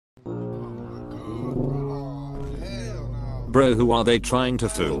Bro, who are they trying to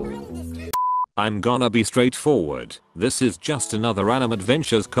fool? I'm gonna be straightforward. This is just another Anime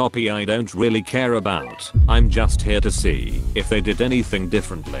Adventures copy I don't really care about. I'm just here to see if they did anything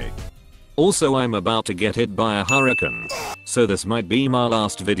differently. Also, I'm about to get hit by a hurricane, so this might be my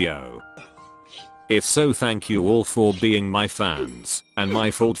last video. If so, thank you all for being my fans, and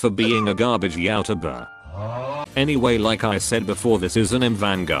my fault for being a garbage YouTuber. Anyway, like I said before, this is an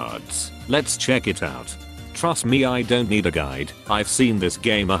Vanguards. Let's check it out. Trust me, I don't need a guide. I've seen this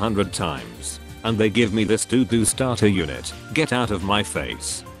game 100 times. And they give me this to-do starter unit. Get out of my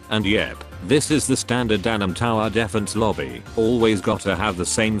face. And yep, this is the standard Anime Tower Defense lobby. Always gotta have the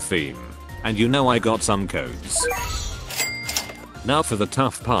same theme. And you know I got some codes. Now for the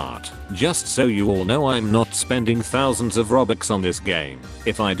tough part. Just so you all know, I'm not spending thousands of ROBUX on this game.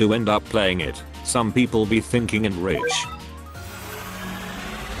 If I do end up playing it, some people be thinking I'm rich.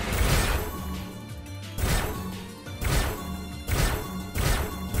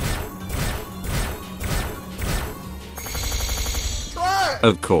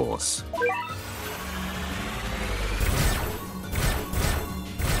 Of course.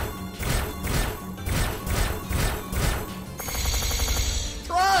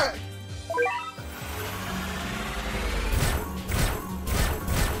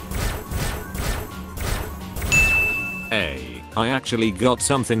 Hey, I actually got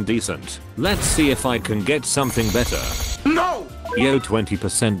something decent. Let's see if I can get something better. No! Yo,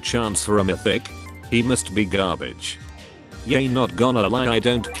 20% chance for a mythic? He must be garbage. Yay, not gonna lie, I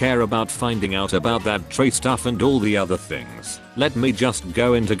don't care about finding out about that tray stuff and all the other things. Let me just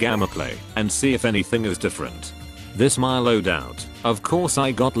go into gamma play and see if anything is different. This my loadout. Of course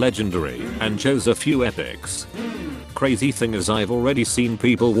I got legendary and chose a few epics. Crazy thing is, I've already seen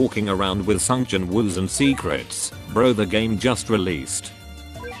people walking around with sunken woos and secrets. Bro, the game just released.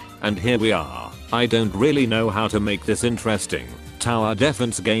 And here we are. I don't really know how to make this interesting. Tower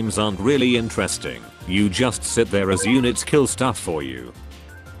defense games aren't really interesting. You just sit there as units kill stuff for you.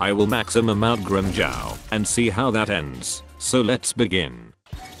 I will maximum out Grimjow and see how that ends. So let's begin.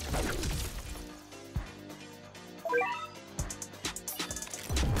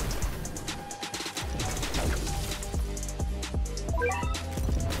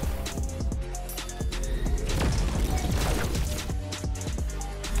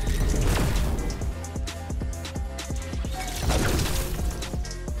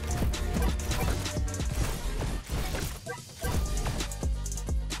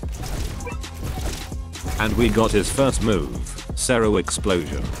 And we got his first move, Zero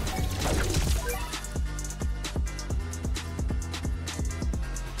Explosion.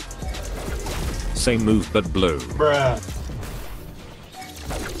 Same move but blue. Bruh.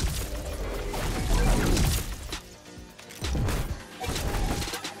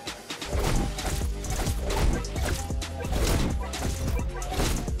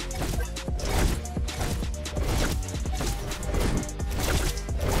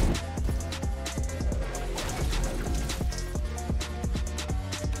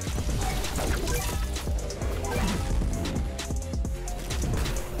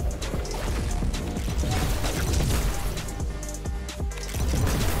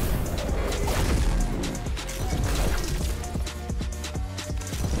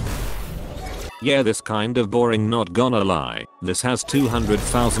 Yeah, this kind of boring, not gonna lie. This has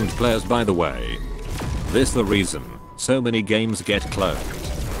 200,000 players, by the way. This the reason so many games get cloned.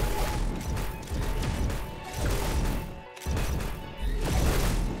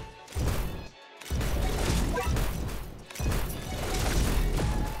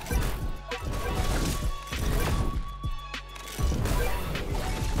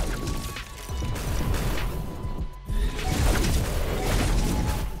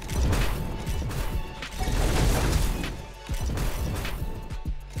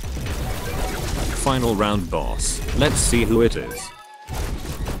 Final round boss. Let's see who it is.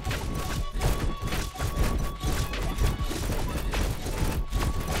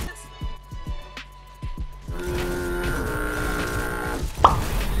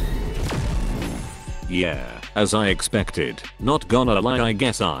 Yeah, as I expected. Not gonna lie, I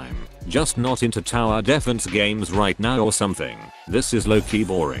guess I'm just not into tower defense games right now or something. This is low-key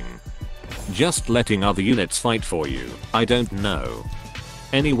boring. Just letting other units fight for you. I don't know.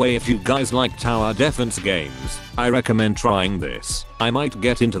 Anyway, if you guys like tower defense games, I recommend trying this. I might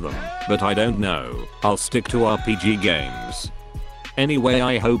get into them, but I don't know. I'll stick to RPG games. Anyway,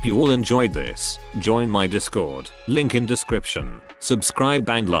 I hope you all enjoyed this. Join my Discord, link in description. Subscribe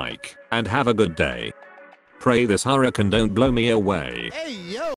and like, and have a good day. Pray this hurricane don't blow me away. Hey, yo.